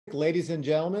Ladies and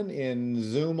gentlemen, in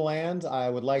Zoom land,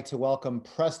 I would like to welcome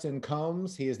Preston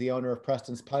Combs. He is the owner of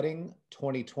Preston's Putting,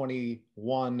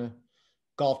 2021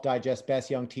 Golf Digest Best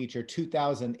Young Teacher,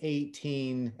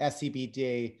 2018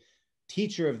 SCBJ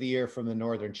Teacher of the Year from the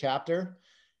Northern Chapter.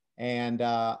 And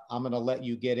I'm going to let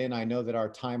you get in. I know that our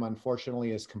time,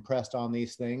 unfortunately, is compressed on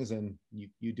these things, and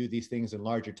you do these things in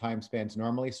larger time spans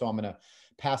normally. So I'm going to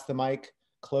pass the mic,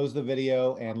 close the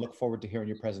video, and look forward to hearing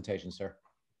your presentation, sir.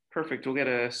 Perfect. We'll get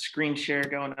a screen share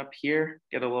going up here,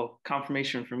 get a little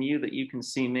confirmation from you that you can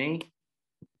see me.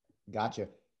 Gotcha.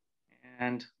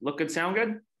 And look good, sound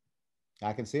good?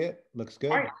 I can see it. Looks All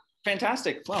good. right,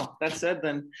 fantastic. Well, that said,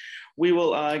 then we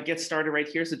will get started right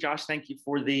here. So Josh, thank you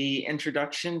for the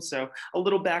introduction. So a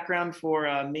little background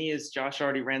for me is Josh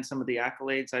already ran some of the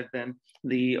accolades. I've been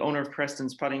the owner of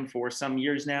Preston's Putting for some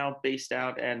years now, based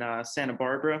out in Santa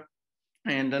Barbara.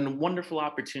 And a wonderful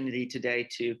opportunity today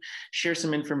to share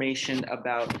some information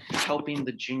about helping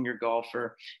the junior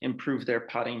golfer improve their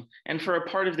putting. And for a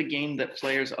part of the game that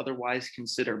players otherwise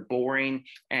consider boring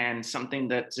and something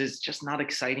that is just not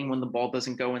exciting when the ball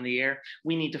doesn't go in the air,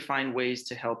 we need to find ways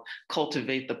to help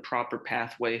cultivate the proper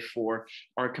pathway for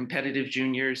our competitive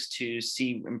juniors to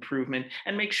see improvement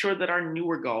and make sure that our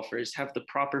newer golfers have the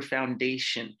proper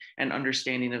foundation and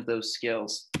understanding of those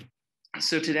skills.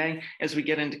 So today, as we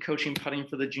get into coaching putting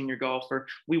for the junior golfer,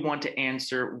 we want to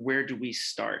answer, where do we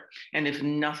start? And if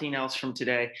nothing else from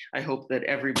today, I hope that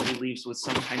everybody leaves with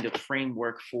some kind of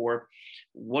framework for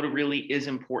what really is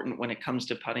important when it comes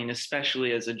to putting,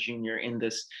 especially as a junior in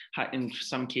this, in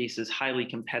some cases, highly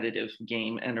competitive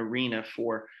game and arena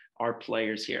for our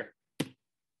players here.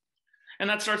 And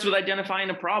that starts with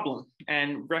identifying a problem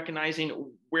and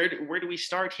recognizing where do we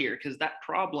start here? Because that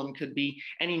problem could be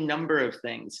any number of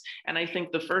things. And I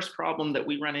think the first problem that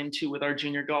we run into with our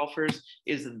junior golfers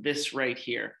is this right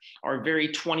here, our very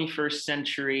 21st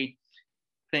century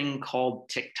thing called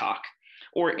TikTok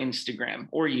or Instagram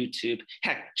or YouTube,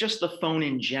 heck, just the phone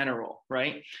in general,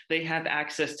 right? They have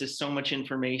access to so much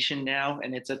information now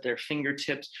and it's at their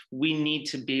fingertips. We need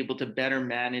to be able to better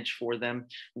manage for them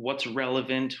what's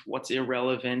relevant, what's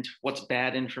irrelevant, what's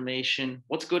bad information,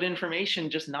 what's good information,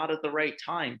 just not at the right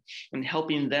time, and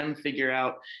helping them figure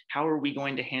out how are we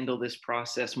going to handle this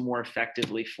process more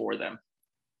effectively for them.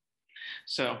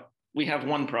 So we have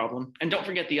one problem, and don't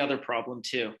forget the other problem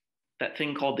too, that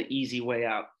thing called the easy way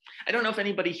out. I don't know if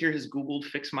anybody here has Googled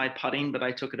fix my putting, but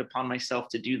I took it upon myself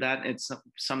to do that. It's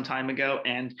some time ago,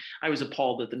 and I was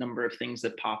appalled at the number of things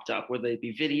that popped up, whether they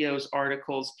be videos,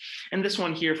 articles. And this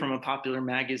one here from a popular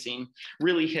magazine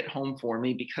really hit home for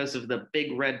me because of the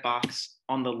big red box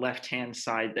on the left-hand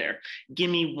side there. Give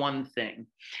me one thing.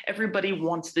 Everybody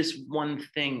wants this one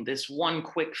thing, this one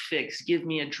quick fix. Give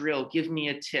me a drill, give me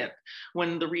a tip.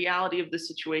 When the reality of the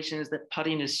situation is that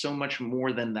putting is so much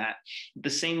more than that. The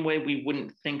same way we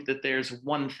wouldn't think that there's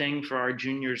one thing for our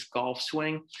juniors' golf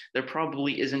swing, there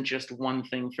probably isn't just one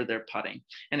thing for their putting.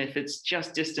 And if it's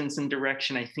just distance and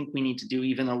direction, I think we need to do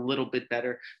even a little bit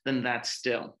better than that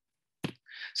still.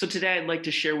 So today I'd like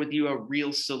to share with you a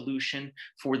real solution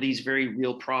for these very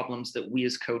real problems that we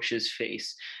as coaches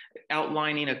face,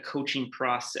 outlining a coaching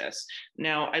process.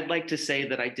 Now, I'd like to say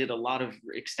that I did a lot of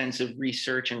extensive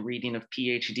research and reading of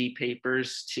PhD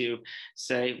papers to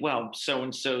say, well,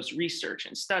 so-and-so's research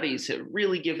and studies have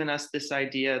really given us this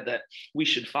idea that we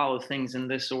should follow things in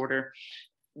this order.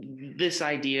 This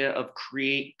idea of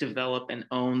create, develop, and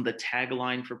own, the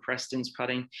tagline for Preston's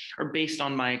Putting, are based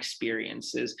on my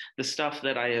experiences, the stuff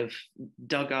that I have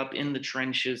dug up in the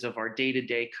trenches of our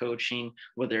day-to-day coaching,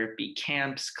 whether it be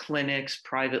camps, clinics,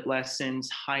 private lessons,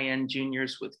 high-end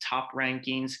juniors with top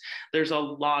rankings. There's a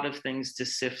lot of things to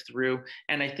sift through.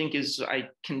 And I think as I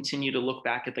continue to look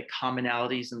back at the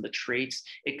commonalities and the traits,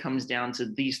 it comes down to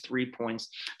these 3 points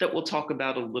that we'll talk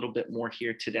about a little bit more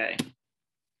here today.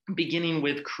 Beginning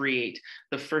with create,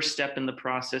 the first step in the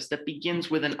process that begins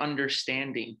with an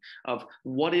understanding of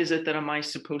what is it that am I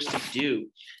supposed to do,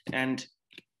 and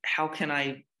how can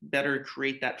I better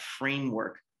create that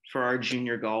framework for our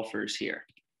junior golfers here.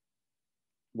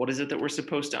 What is it that we're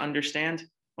supposed to understand?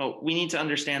 Well, we need to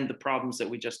understand the problems that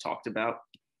we just talked about,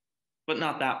 but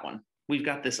not that one. We've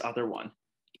got this other one,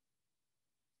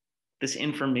 this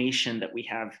information that we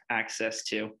have access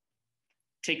to.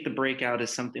 Take the breakout is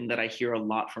something that I hear a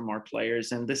lot from our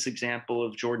players. And this example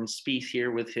of Jordan Spieth here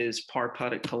with his par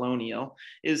putt at Colonial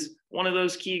is one of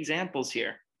those key examples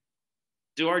here.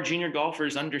 Do our junior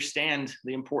golfers understand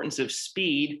the importance of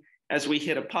speed as we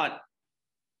hit a putt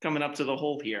coming up to the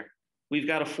hole here? We've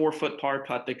got a 4-foot par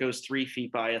putt that goes 3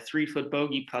 feet by, a 3-foot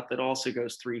bogey putt that also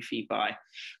goes 3 feet by.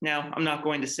 Now, I'm not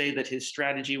going to say that his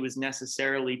strategy was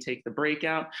necessarily take the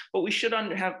breakout, but we should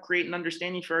create an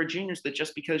understanding for our juniors that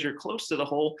just because you're close to the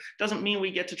hole doesn't mean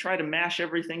we get to try to mash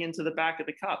everything into the back of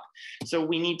the cup. So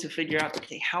we need to figure out,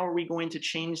 okay, how are we going to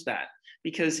change that?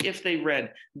 Because if they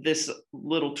read this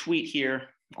little tweet here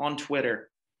on Twitter,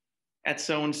 at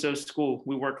so-and-so school,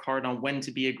 we work hard on when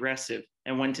to be aggressive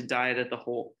and when to diet at the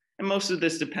hole. And most of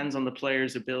this depends on the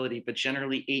player's ability, but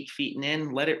generally 8 feet and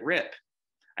in, let it rip.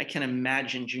 I can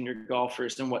imagine junior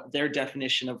golfers and what their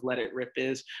definition of let it rip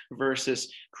is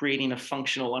versus creating a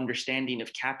functional understanding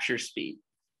of capture speed.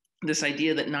 This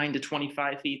idea that 9 to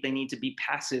 25 feet, they need to be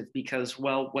passive because,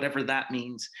 well, whatever that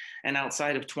means. And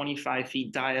outside of 25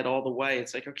 feet, diet all the way.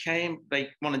 It's like, okay, they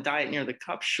want to diet near the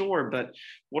cup, sure, but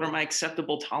what are my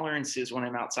acceptable tolerances when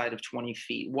I'm outside of 20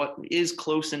 feet? What is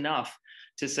close enough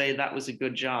to say that was a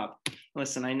good job?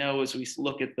 Listen, I know as we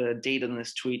look at the data in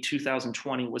this tweet,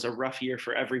 2020 was a rough year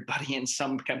for everybody in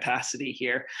some capacity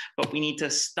here, but we need to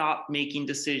stop making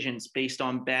decisions based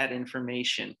on bad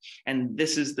information. And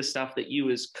this is the stuff that you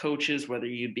as coaches, whether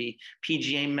you be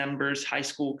PGA members, high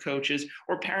school coaches,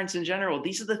 or parents in general,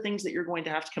 these are the things that you're going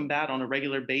to have to combat on a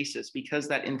regular basis because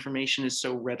that information is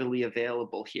so readily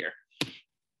available here.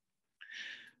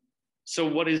 So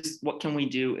what can we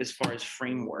do as far as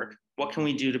framework? What can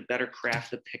we do to better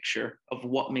craft the picture of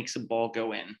what makes a ball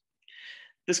go in?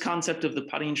 This concept of the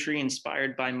putting tree,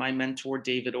 inspired by my mentor,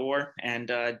 David Orr,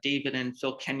 and David and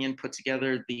Phil Kenyon put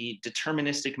together the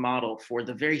deterministic model for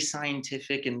the very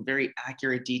scientific and very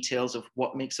accurate details of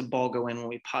what makes a ball go in when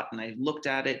we putt. And I looked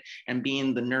at it, and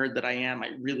being the nerd that I am,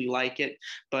 I really like it.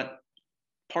 But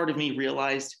part of me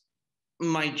realized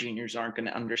my juniors aren't going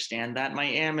to understand that. My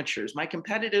amateurs, my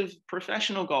competitive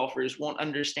professional golfers won't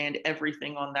understand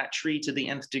everything on that tree to the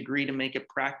nth degree to make it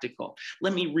practical.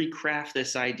 Let me recraft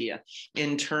this idea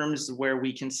in terms where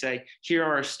we can say, here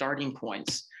are our starting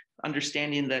points.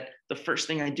 Understanding that the first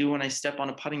thing I do when I step on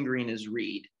a putting green is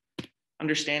read.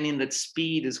 Understanding that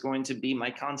speed is going to be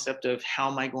my concept of how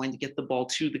am I going to get the ball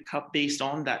to the cup based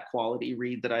on that quality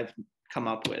read that I've come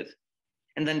up with.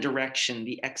 And then direction,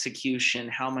 the execution,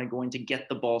 how am I going to get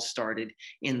the ball started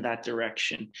in that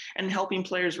direction? And helping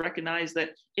players recognize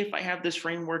that if I have this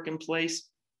framework in place,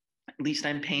 at least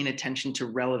I'm paying attention to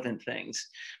relevant things.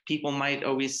 People might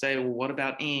always say, well, what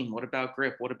about aim? What about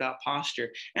grip? What about posture?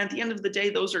 And at the end of the day,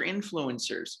 those are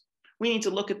influencers. We need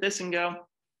to look at this and go,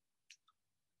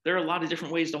 there are a lot of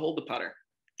different ways to hold the putter,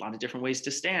 a lot of different ways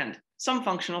to stand, some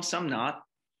functional, some not.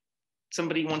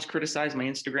 Somebody once criticized my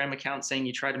Instagram account saying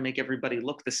you try to make everybody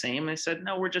look the same. I said,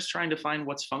 no, we're just trying to find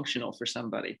what's functional for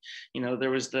somebody. You know, there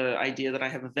was the idea that I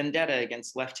have a vendetta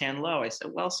against left-hand low. I said,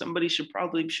 well, somebody should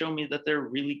probably show me that they're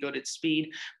really good at speed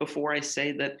before I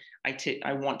say that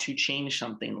I want to change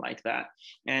something like that.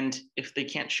 And if they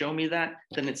can't show me that,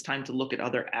 then it's time to look at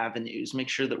other avenues, make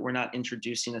sure that we're not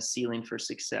introducing a ceiling for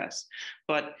success.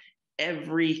 But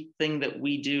everything that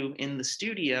we do in the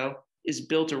studio is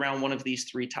built around one of these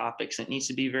 3 topics. It needs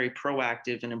to be very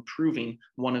proactive in improving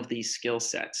one of these skill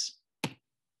sets.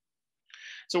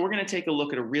 So we're going to take a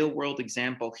look at a real world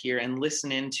example here and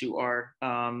listen into our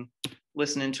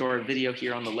video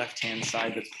here on the left-hand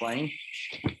side that's playing.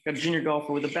 Got a junior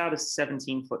golfer with about a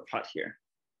 17-foot putt here.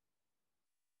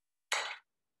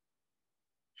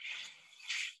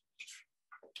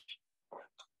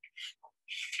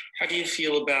 How do you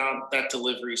feel about that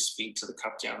delivery speed to the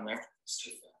cup down there? It's too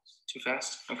fast. Too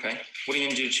fast? Okay. What are you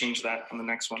going to do to change that on the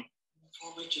next one?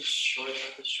 Probably just shorten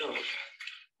up the stroke.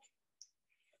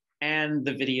 And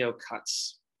the video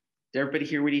cuts. Did everybody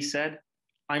hear what he said?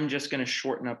 I'm just going to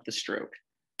shorten up the stroke.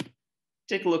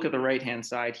 Take a look at the right-hand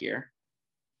side here.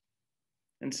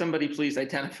 And somebody please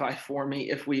identify for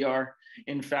me if we are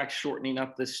in fact shortening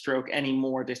up the stroke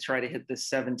anymore to try to hit this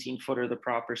 17-footer the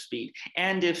proper speed.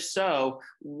 And if so,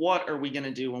 what are we going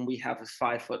to do when we have a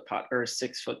 5-foot putt or a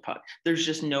 6-foot putt? There's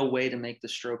just no way to make the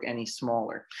stroke any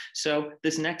smaller. So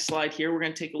this next slide here, we're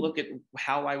going to take a look at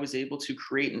how I was able to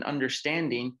create an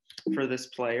understanding for this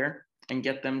player and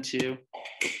get them to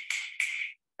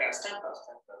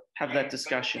have that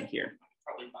discussion here.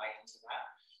 Probably buy into that.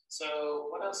 So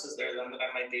what else is there then that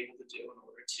I might be able to do in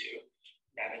order to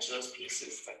manage those pieces?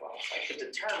 It's like, well, if I could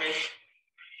determine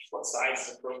what size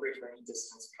is appropriate for any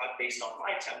distance cut based on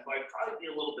my tempo, I'd probably be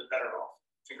a little bit better off.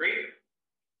 Agree?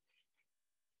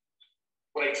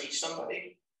 Would I teach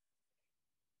somebody?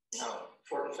 No.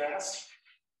 Short and fast?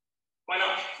 Why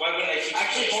not? Why wouldn't I teach?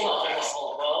 Actually, hold on.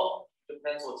 Well,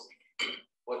 depends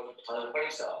what by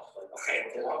yourself. Like,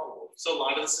 Okay, so a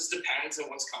lot of this depends on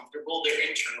what's comfortable. Their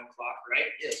internal clock,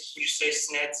 right? Yes. Would you say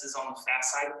Sneds is on the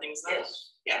fast side of things then?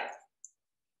 Yes. Yeah.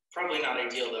 Probably not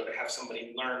ideal though to have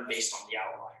somebody learn based on the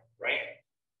outline, right?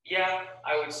 Yeah,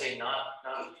 I would say not.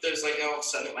 There's like all of a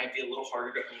sudden it might be a little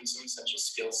harder to own some essential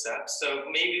skill sets. So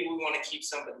maybe we want to keep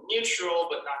something neutral,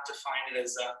 but not define it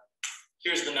as a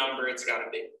here's the number it's got to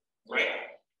be, right?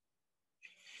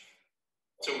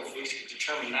 So if we could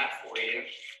determine that for you,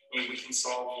 maybe we can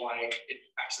solve why it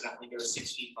accidentally goes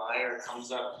 6 feet by or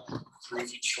comes up 3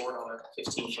 feet short on a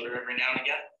 15-footer every now and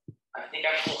again. I think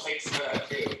I will fix that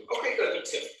too. Okay, good, me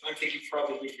too. I think you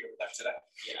probably here with that today.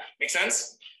 Yeah. Make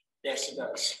sense? Yes, it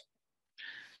does.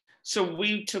 So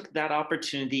we took that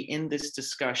opportunity in this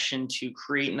discussion to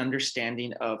create an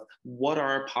understanding of what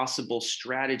are possible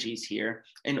strategies here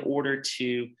in order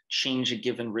to change a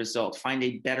given result, find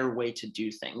a better way to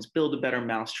do things, build a better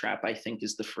mousetrap, I think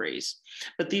is the phrase.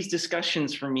 But these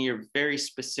discussions for me are very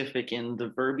specific in the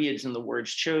verbiage and the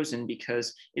words chosen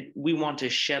because we want to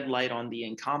shed light on the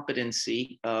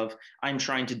incompetency of I'm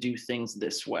trying to do things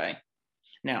this way.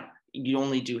 Now, you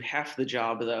only do half the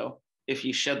job though, if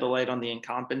you shed the light on the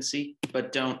incompetency,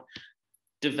 but don't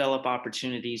develop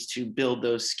opportunities to build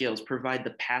those skills, provide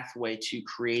the pathway to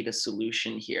create a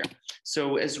solution here.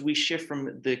 So as we shift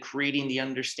from the creating the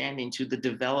understanding to the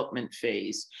development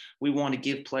phase, we want to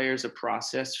give players a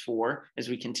process for, as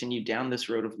we continue down this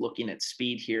road of looking at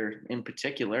speed here in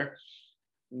particular,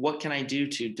 what can I do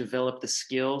to develop the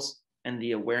skills and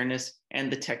the awareness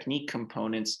and the technique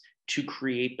components to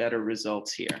create better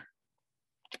results here.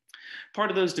 Part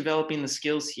of those developing the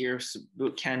skills here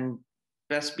can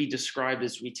best be described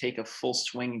as we take a full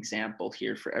swing example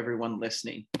here for everyone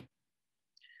listening.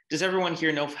 Does everyone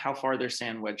here know how far their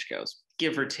sand wedge goes?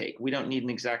 Give or take. We don't need an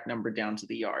exact number down to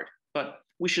the yard, but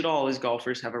we should all as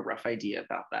golfers have a rough idea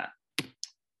about that.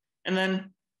 And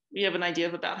then we have an idea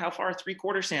of about how far a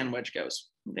 3/4 sand wedge goes.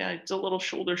 Yeah, it's a little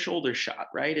shoulder shot,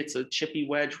 right? It's a chippy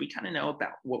wedge. We kind of know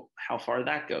about how far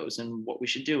that goes and what we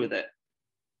should do with it.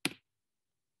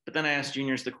 But then I asked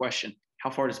juniors the question, how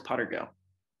far does putter go?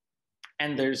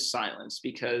 And there's silence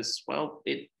because, well,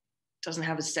 it doesn't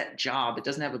have a set job. It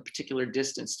doesn't have a particular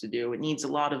distance to do. It needs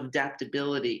a lot of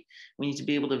adaptability. We need to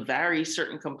be able to vary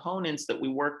certain components that we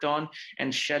worked on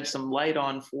and shed some light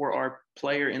on for our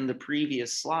player in the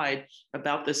previous slide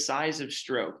about the size of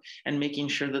stroke and making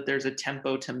sure that there's a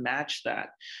tempo to match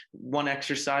that. One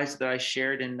exercise that I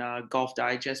shared in Golf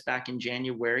Digest back in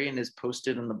January and is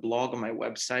posted on the blog on my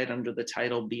website under the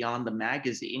title Beyond the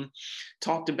Magazine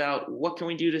talked about what can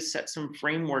we do to set some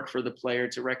framework for the player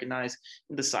to recognize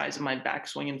the size of my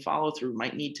backswing and follow through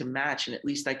might need to match, and at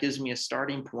least that gives me a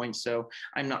starting point so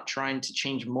I'm not trying to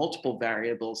change multiple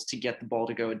variables to get the ball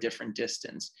to go a different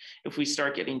distance. If we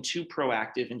start getting too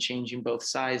proactive in changing both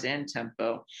size and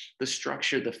tempo, the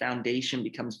structure, the foundation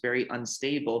becomes very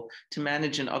unstable to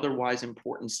manage an otherwise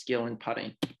important skill in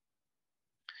putting.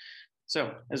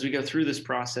 So as we go through this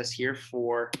process here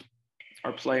for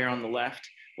our player on the left,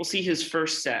 we'll see his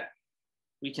first set.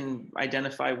 We can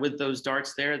identify with those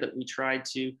darts there that we tried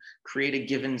to create a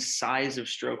given size of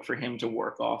stroke for him to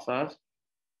work off of.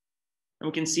 And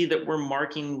we can see that we're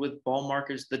marking with ball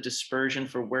markers the dispersion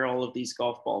for where all of these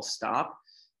golf balls stop.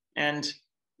 And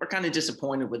we're kind of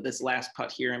disappointed with this last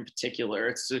putt here in particular.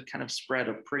 It's kind of spread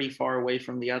pretty far away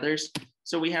from the others.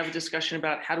 So we have a discussion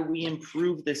about how do we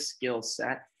improve this skill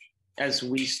set as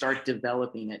we start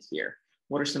developing it here.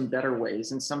 What are some better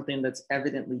ways? And something that's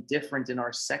evidently different in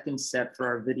our second set for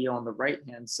our video on the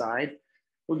right-hand side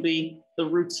would be the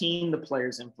routine the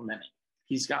player's implementing.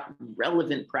 He's got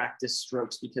relevant practice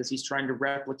strokes because he's trying to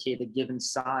replicate a given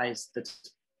size that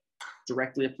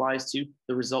directly applies to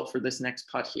the result for this next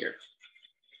putt here.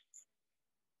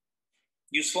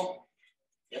 Useful?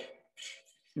 Yep.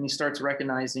 And he starts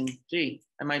recognizing, gee,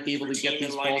 I might be able to get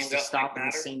these balls to stop in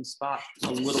the same spot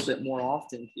a little bit more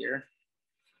often here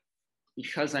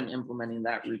because I'm implementing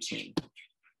that routine.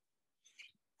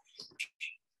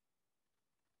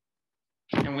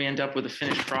 And we end up with a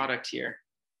finished product here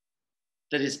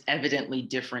that is evidently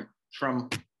different from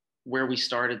where we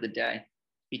started the day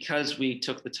because we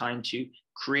took the time to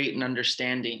create an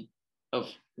understanding of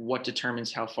what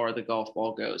determines how far the golf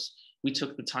ball goes. We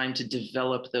took the time to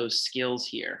develop those skills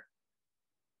here.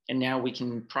 And now we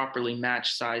can properly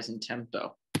match size and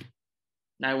tempo.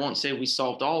 Now, I won't say we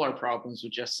solved all our problems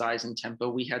with just size and tempo.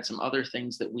 We had some other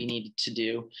things that we needed to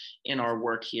do in our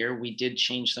work here. We did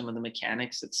change some of the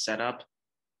mechanics at setup.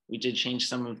 We did change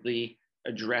some of the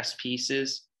address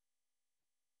pieces.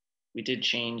 We did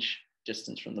change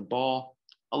distance from the ball.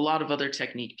 a lot of other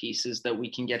technique pieces that we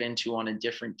can get into on a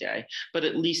different day. But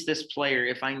at least this player,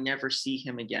 if I never see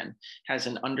him again, has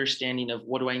an understanding of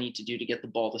what do I need to do to get the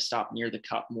ball to stop near the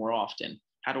cup more often?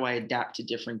 How do I adapt to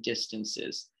different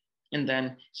distances? And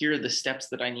then here are the steps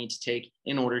that I need to take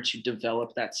in order to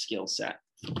develop that skill set.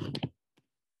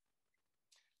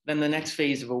 Then the next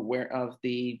phase of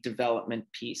the development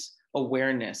piece,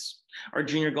 awareness. Our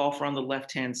junior golfer on the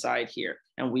left-hand side here,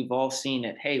 and we've all seen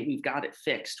it. Hey, we've got it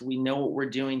fixed. We know what we're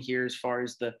doing here as far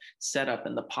as the setup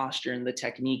and the posture and the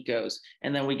technique goes.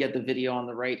 And then we get the video on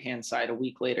the right-hand side a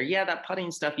week later. Yeah, that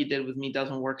putting stuff you did with me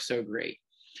doesn't work so great.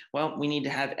 Well, we need to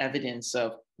have evidence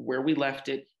of where we left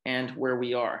it and where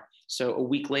we are. So a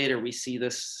week later, we see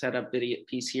this setup video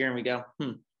piece here and we go,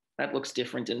 that looks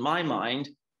different in my mind.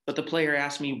 But the player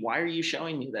asked me, why are you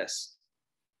showing me this?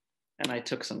 And I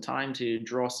took some time to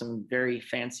draw some very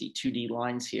fancy 2D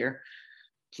lines here.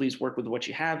 Please work with what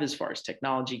you have as far as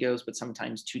technology goes, but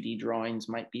sometimes 2D drawings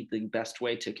might be the best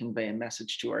way to convey a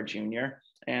message to our junior.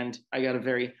 And I got a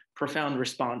very profound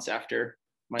response after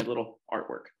my little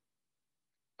artwork.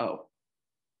 Oh,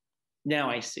 now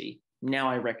I see. Now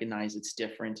I recognize it's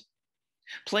different.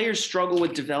 Players struggle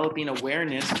with developing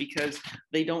awareness because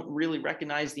they don't really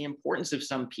recognize the importance of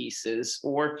some pieces,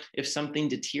 or if something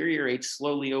deteriorates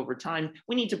slowly over time,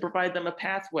 we need to provide them a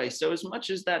pathway. So as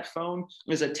much as that phone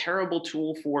is a terrible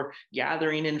tool for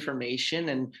gathering information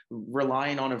and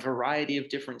relying on a variety of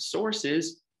different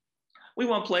sources, we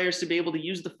want players to be able to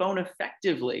use the phone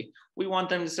effectively. We want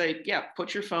them to say, yeah,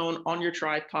 put your phone on your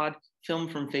tripod, film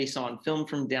from face on, film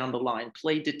from down the line,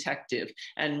 play detective,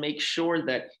 and make sure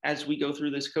that as we go through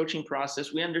this coaching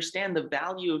process, we understand the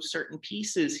value of certain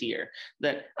pieces here.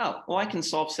 That, oh, well, I can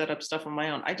solve setup stuff on my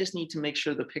own. I just need to make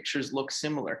sure the pictures look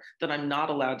similar, that I'm not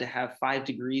allowed to have 5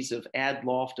 degrees of add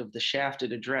loft of the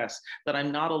shafted address, that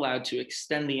I'm not allowed to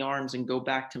extend the arms and go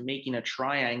back to making a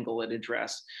triangle at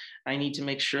address. I need to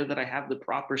make sure that I have the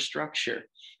proper structure.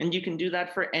 And you can do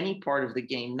that for any part of the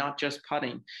game, not just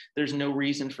putting. There's no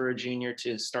reason for a junior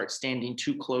to start standing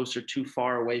too close or too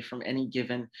far away from any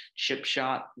given chip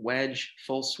shot, wedge,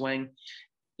 full swing.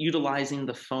 Utilizing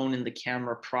the phone and the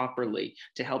camera properly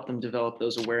to help them develop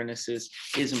those awarenesses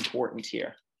is important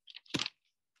here.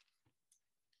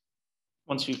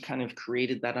 Once we've kind of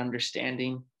created that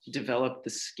understanding, developed the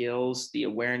skills, the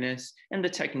awareness, and the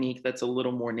technique that's a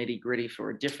little more nitty-gritty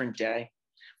for a different day,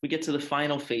 we get to the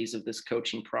final phase of this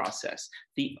coaching process,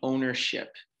 the ownership.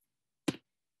 I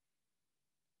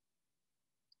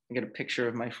get a picture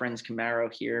of my friend's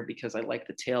Camaro here because I like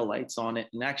the taillights on it,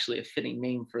 and actually a fitting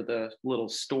name for the little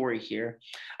story here.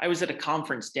 I was at a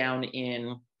conference down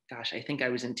in, gosh, I think I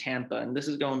was in Tampa, and this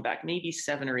is going back maybe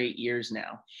 7 or 8 years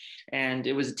now. And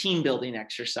it was a team building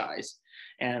exercise.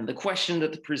 And the question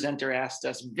that the presenter asked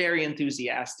us very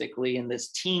enthusiastically in this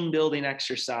team building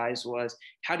exercise was,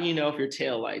 how do you know if your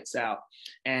tail light's out?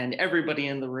 And everybody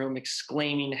in the room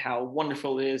exclaiming how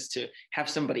wonderful it is to have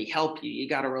somebody help you. You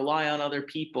got to rely on other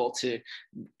people to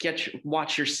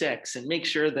watch your six and make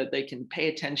sure that they can pay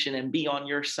attention and be on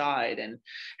your side and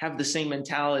have the same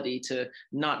mentality to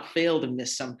not fail to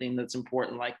miss something that's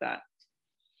important like that.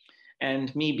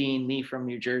 And me being me from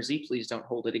New Jersey, please don't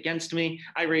hold it against me,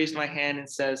 I raised my hand and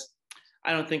says,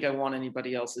 I don't think I want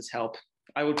anybody else's help.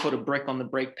 I would put a brick on the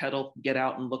brake pedal, get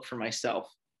out and look for myself.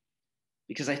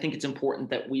 Because I think it's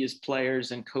important that we as players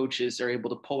and coaches are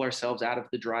able to pull ourselves out of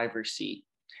the driver's seat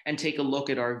and take a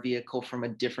look at our vehicle from a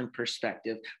different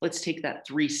perspective. Let's take that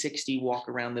 360 walk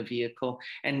around the vehicle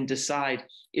and decide,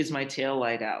 is my tail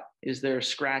light out? Is there a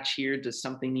scratch here? Does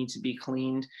something need to be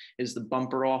cleaned? Is the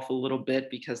bumper off a little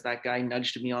bit because that guy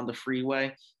nudged me on the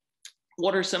freeway?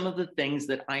 What are some of the things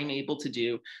that I'm able to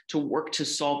do to work to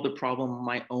solve the problem on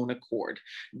my own accord?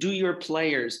 Do your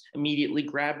players immediately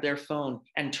grab their phone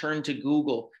and turn to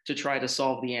Google to try to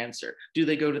solve the answer? Do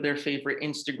they go to their favorite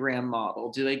Instagram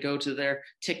model? Do they go to their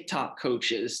TikTok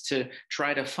coaches to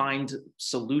try to find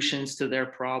solutions to their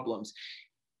problems?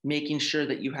 Making sure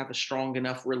that you have a strong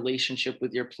enough relationship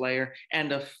with your player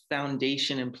and a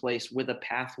foundation in place with a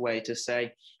pathway to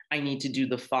say, I need to do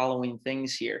the following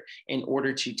things here in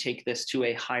order to take this to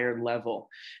a higher level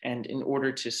and in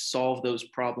order to solve those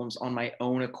problems on my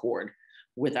own accord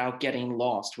without getting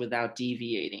lost, without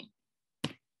deviating.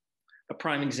 A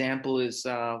prime example is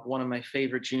one of my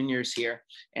favorite juniors here.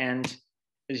 And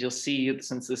as you'll see,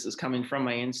 since this is coming from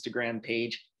my Instagram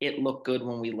page, it looked good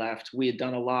when we left. We had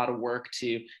done a lot of work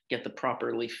to get the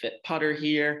properly fit putter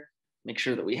here, make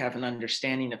sure that we have an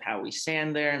understanding of how we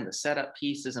stand there and the setup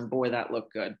pieces, and boy, that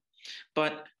looked good.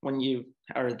 But when you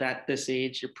are at this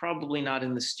age, you're probably not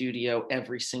in the studio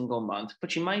every single month,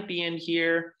 but you might be in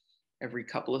here every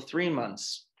couple of 3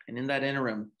 months. And in that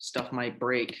interim, stuff might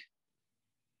break.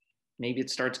 Maybe it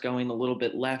starts going a little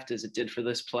bit left as it did for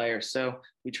this player. So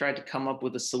we tried to come up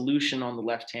with a solution on the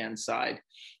left-hand side.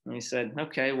 And we said,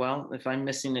 okay, well, if I'm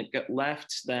missing it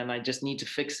left, then I just need to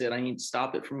fix it. I need to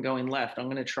stop it from going left. I'm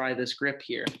going to try this grip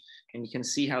here. And you can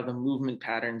see how the movement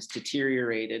patterns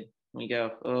deteriorated. We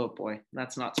go, oh boy,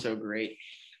 that's not so great.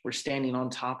 We're standing on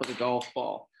top of the golf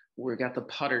ball. We've got the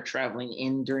putter traveling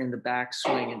in during the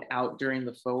backswing and out during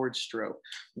the forward stroke.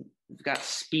 We've got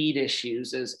speed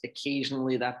issues as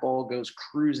occasionally that ball goes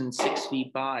cruising 6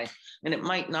 feet by. And it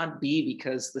might not be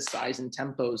because the size and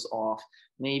tempo is off.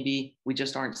 Maybe we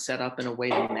just aren't set up in a way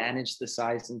to manage the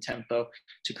size and tempo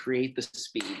to create the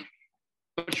speed.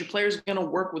 But your players are going to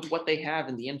work with what they have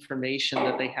and the information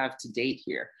that they have to date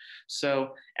here.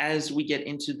 So as we get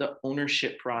into the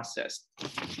ownership process,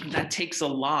 that takes a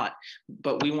lot,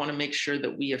 but we want to make sure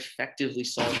that we effectively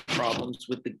solve problems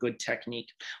with the good technique.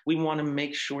 We want to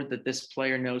make sure that this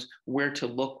player knows where to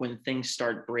look when things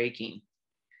start breaking.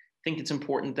 I think it's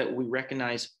important that we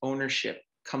recognize ownership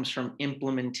comes from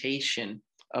implementation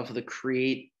of the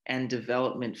create and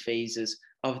development phases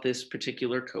of this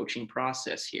particular coaching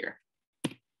process here.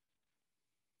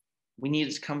 We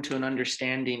needed to come to an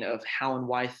understanding of how and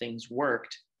why things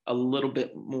worked a little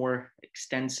bit more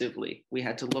extensively. We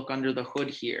had to look under the hood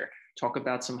here, talk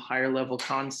about some higher level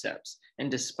concepts.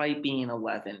 And despite being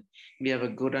 11, we have a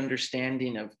good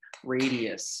understanding of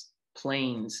radius,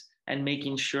 planes, and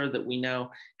making sure that we know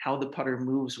how the putter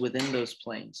moves within those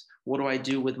planes. What do I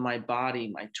do with my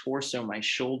body, my torso, my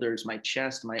shoulders, my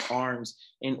chest, my arms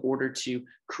in order to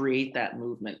create that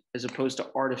movement, as opposed to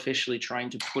artificially trying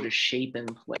to put a shape in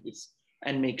place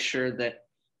and make sure that,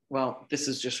 well, this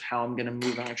is just how I'm going to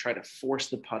move. I'm going to try to force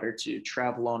the putter to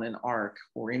travel on an arc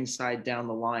or inside down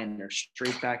the line or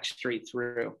straight back, straight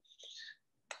through.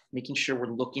 Making sure we're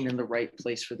looking in the right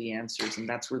place for the answers. And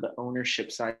that's where the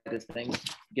ownership side of things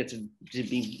gets to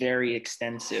be very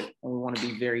extensive. And we want to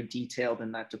be very detailed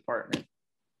in that department.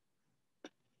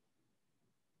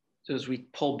 So as we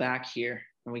pull back here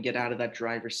and we get out of that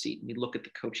driver's seat, and we look at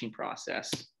the coaching process.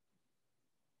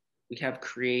 We have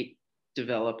create,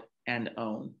 develop, and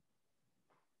own.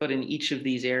 But in each of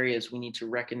these areas, we need to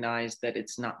recognize that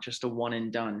it's not just a one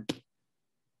and done,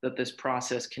 that this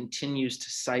process continues to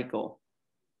cycle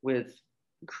with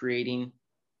creating,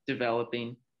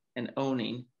 developing, and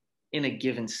owning in a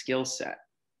given skill set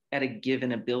at a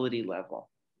given ability level.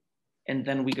 And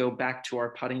then we go back to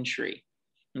our putting tree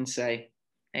and say,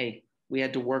 hey, we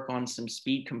had to work on some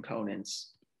speed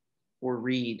components or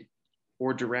read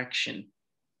or direction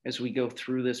as we go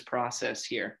through this process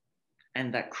here.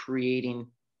 And that creating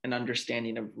an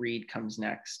understanding of read comes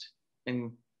next,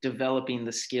 and developing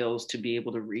the skills to be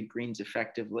able to read greens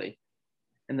effectively.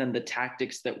 And then the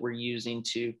tactics that we're using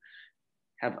to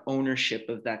have ownership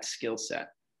of that skill set.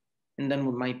 And then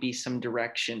there might be some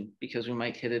direction, because we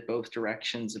might hit it both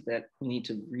directions a bit. We need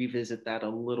to revisit that a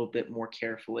little bit more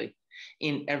carefully.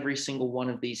 In every single one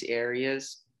of these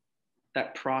areas,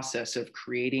 that process of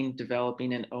creating,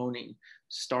 developing, and owning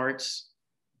starts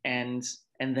and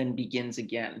then begins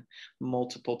again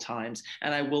multiple times.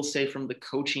 And I will say, from the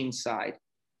coaching side,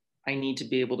 I need to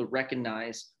be able to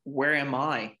recognize, where am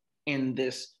I in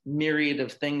this myriad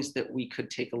of things that we could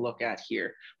take a look at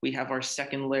here. We have our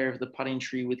second layer of the putting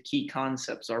tree with key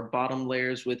concepts, our bottom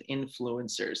layers with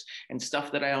influencers, and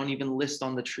stuff that I don't even list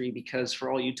on the tree, because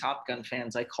for all you Top Gun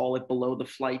fans, I call it below the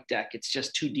flight deck. It's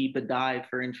just too deep a dive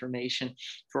for information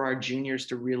for our juniors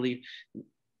to really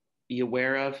be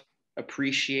aware of,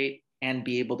 appreciate, and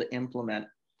be able to implement.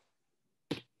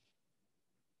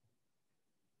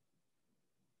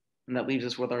 And that leaves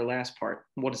us with our last part.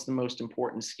 What is the most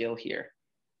important skill here?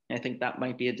 And I think that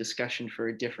might be a discussion for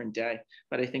a different day.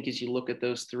 But I think as you look at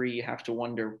those three, you have to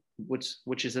wonder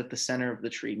which is at the center of the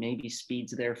tree. Maybe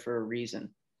speed's there for a reason.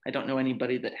 I don't know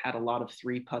anybody that had a lot of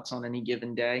 3 putts on any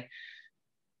given day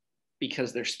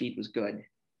because their speed was good.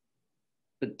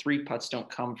 But 3 putts don't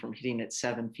come from hitting it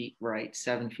 7 feet right,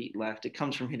 7 feet left. It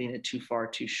comes from hitting it too far,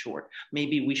 too short.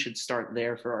 Maybe we should start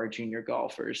there for our junior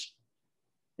golfers.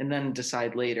 And then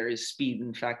decide later, is speed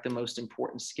in fact the most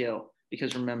important skill?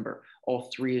 Because remember,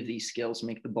 all 3 of these skills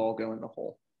make the ball go in the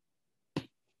hole.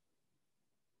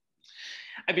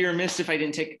 I'd be remiss if I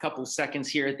didn't take a couple of seconds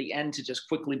here at the end to just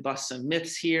quickly bust some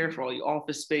myths here for all you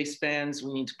Office Space fans.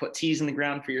 We need to put tees in the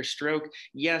ground for your stroke.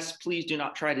 Yes, please do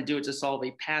not try to do it to solve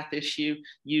a path issue.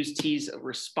 Use tees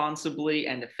responsibly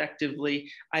and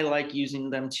effectively. I like using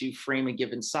them to frame a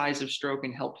given size of stroke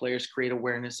and help players create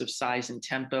awareness of size and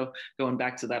tempo. Going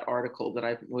back to that article that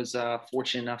I was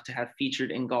fortunate enough to have featured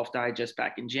in Golf Digest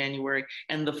back in January,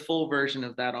 and the full version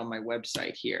of that on my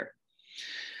website here.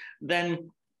 Then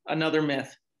Another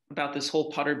myth about this whole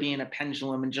putter being a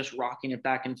pendulum and just rocking it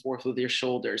back and forth with your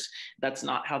shoulders. That's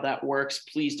not how that works.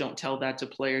 Please don't tell that to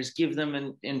players. Give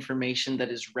them information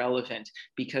that is relevant,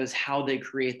 because how they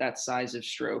create that size of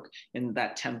stroke and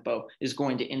that tempo is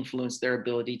going to influence their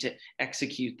ability to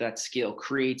execute that skill,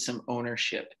 create some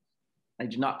ownership. I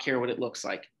do not care what it looks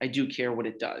like. I do care what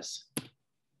it does.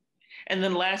 And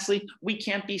then lastly, we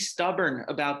can't be stubborn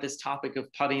about this topic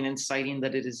of putting and citing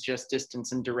that it is just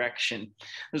distance and direction.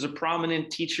 There's a prominent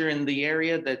teacher in the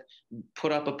area that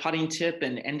put up a putting tip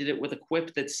and ended it with a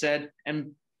quip that said,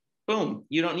 and boom,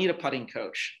 you don't need a putting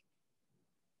coach.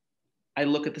 I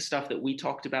look at the stuff that we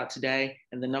talked about today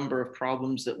and the number of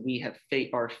problems that we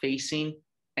are facing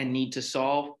and need to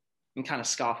solve, and kind of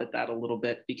scoff at that a little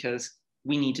bit, because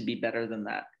we need to be better than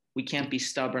that. We can't be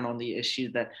stubborn on the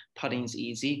issue that putting's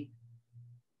easy,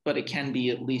 but it can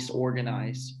be at least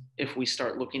organized if we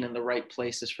start looking in the right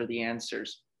places for the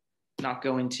answers, not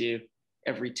going to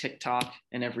every TikTok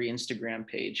and every Instagram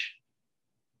page.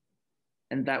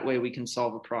 And that way we can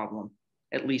solve a problem,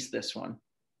 at least this one.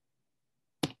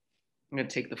 I'm going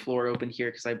to take the floor open here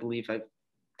because I believe I've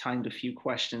timed a few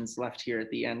questions left here at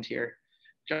the end here.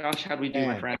 Josh, how do we do,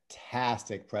 my friend?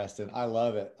 Fantastic, Preston. I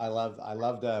love it. I loved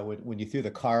when you threw the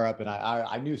car up, and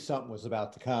I knew something was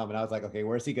about to come, and I was like, okay,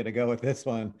 where's he going to go with this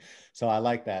one? So I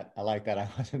like that. I like that. I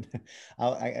wasn't.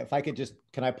 If I could just,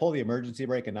 can I pull the emergency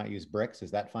brake and not use bricks? Is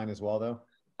that fine as well, though?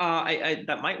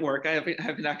 That might work. I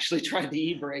haven't actually tried the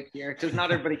e-brake here, because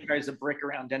not everybody carries a brick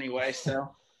around anyway. So.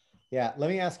 Yeah. Let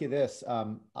me ask you this.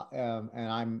 And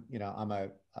I'm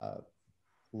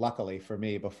luckily for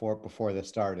me, before this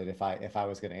started, if I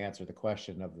was going to answer the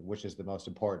question of which is the most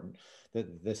important,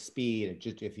 the speed,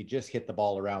 if you just hit the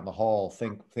ball around the hole,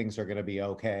 things are going to be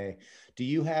okay. Do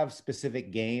you have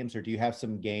specific games, or do you have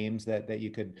some games that you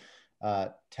could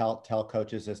tell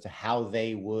coaches as to how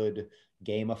they would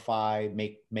gamify,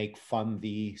 make fun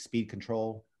the speed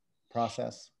control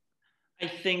process? I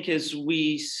think as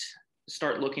we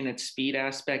start looking at speed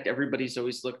aspect, everybody's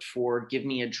always looked for, give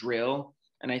me a drill.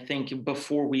 And I think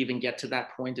before we even get to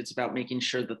that point, it's about making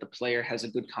sure that the player has a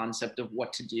good concept of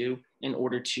what to do in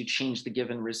order to change the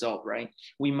given result, right?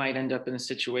 We might end up in a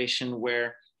situation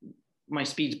where my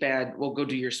speed's bad, well, go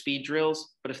do your speed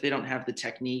drills. But if they don't have the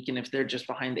technique, and if they're just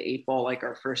behind the 8 ball, like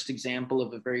our first example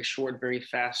of a very short, very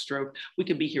fast stroke, we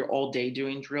could be here all day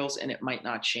doing drills and it might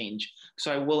not change.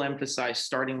 So I will emphasize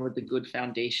starting with the good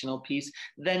foundational piece.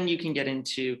 Then you can get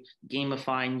into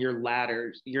gamifying your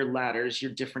ladders,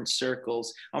 your different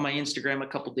circles. On my Instagram a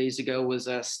couple days ago was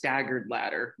a staggered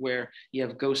ladder where you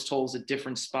have ghost holes at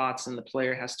different spots and the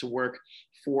player has to work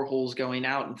 4 holes going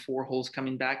out and 4 holes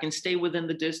coming back and stay within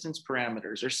the distance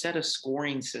parameters, or set a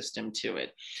scoring system to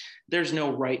it. There's no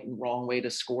right and wrong way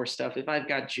to score stuff. If I've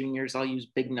got juniors, I'll use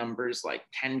big numbers like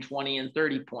 10, 20, and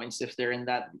 30 points if they're in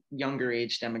that younger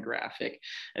age demographic.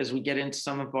 As we get into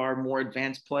some of our more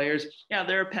advanced players, yeah,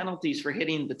 there are penalties for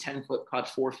hitting the 10-foot putt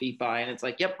 4 feet by. And it's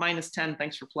like, yep, -10,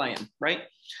 thanks for playing, right?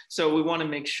 So we want to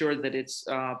make sure that it's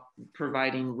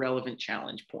providing relevant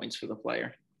challenge points for the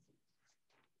player.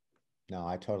 No,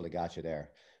 I totally got you there.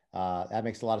 That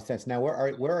makes a lot of sense. Now, where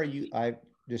are you? I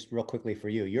just real quickly for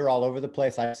you. You're all over the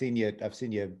place. I've seen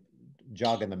you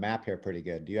jogging the map here pretty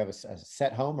good. Do you have a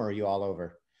set home, or are you all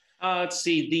over? Let's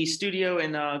see, the studio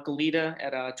in Goleta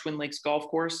at Twin Lakes Golf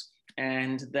Course.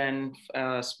 And then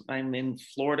I'm in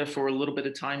Florida for a little bit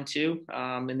of time too,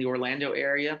 in the Orlando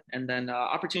area. And then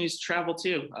opportunities to travel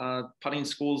too. Putting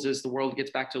schools as the world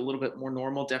gets back to a little bit more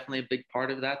normal, definitely a big part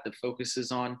of that. The focus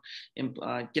is on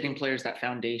getting players that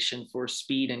foundation for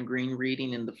speed and green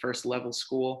reading in the first level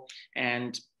school.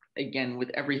 And again, with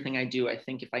everything I do, I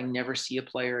think if I never see a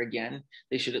player again,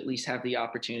 they should at least have the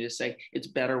opportunity to say, it's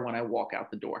better when I walk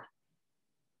out the door.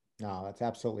 No, that's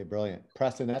absolutely brilliant.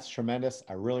 Preston, that's tremendous.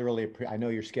 I really, I know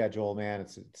your schedule, man.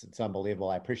 It's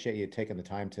unbelievable. I appreciate you taking the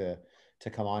time to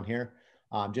come on here.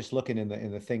 Just looking in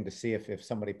the thing to see if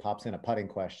somebody pops in a putting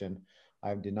question.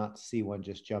 I did not see one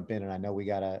just jump in, and I know we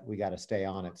gotta stay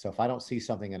on it. So if I don't see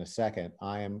something in a second,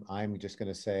 I'm just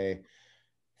gonna say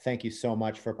thank you so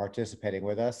much for participating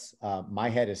with us. My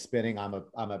head is spinning. I'm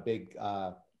a big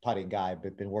putting guy,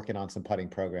 but been working on some putting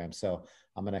programs. So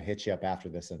I'm going to hit you up after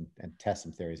this and test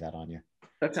some theories out on you.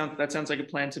 That sounds like a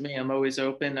plan to me. I'm always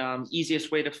open.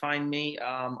 Easiest way to find me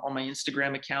on my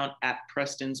Instagram account at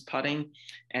Preston's Putting,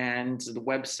 and the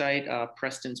website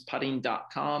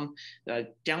prestonsputting.com.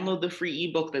 Download the free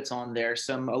ebook that's on there.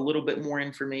 A little bit more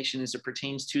information as it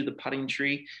pertains to the putting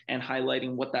tree and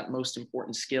highlighting what that most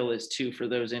important skill is too for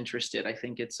those interested. I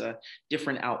think it's a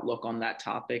different outlook on that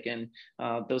topic, and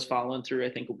those following through, I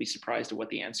think, will be surprised at what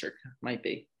the answer might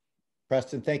be.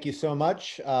 Preston, thank you so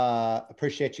much.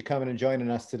 Appreciate you coming and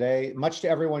joining us today. Much to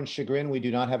everyone's chagrin, we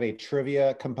do not have a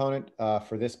trivia component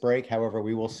for this break. However,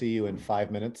 we will see you in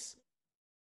 5 minutes.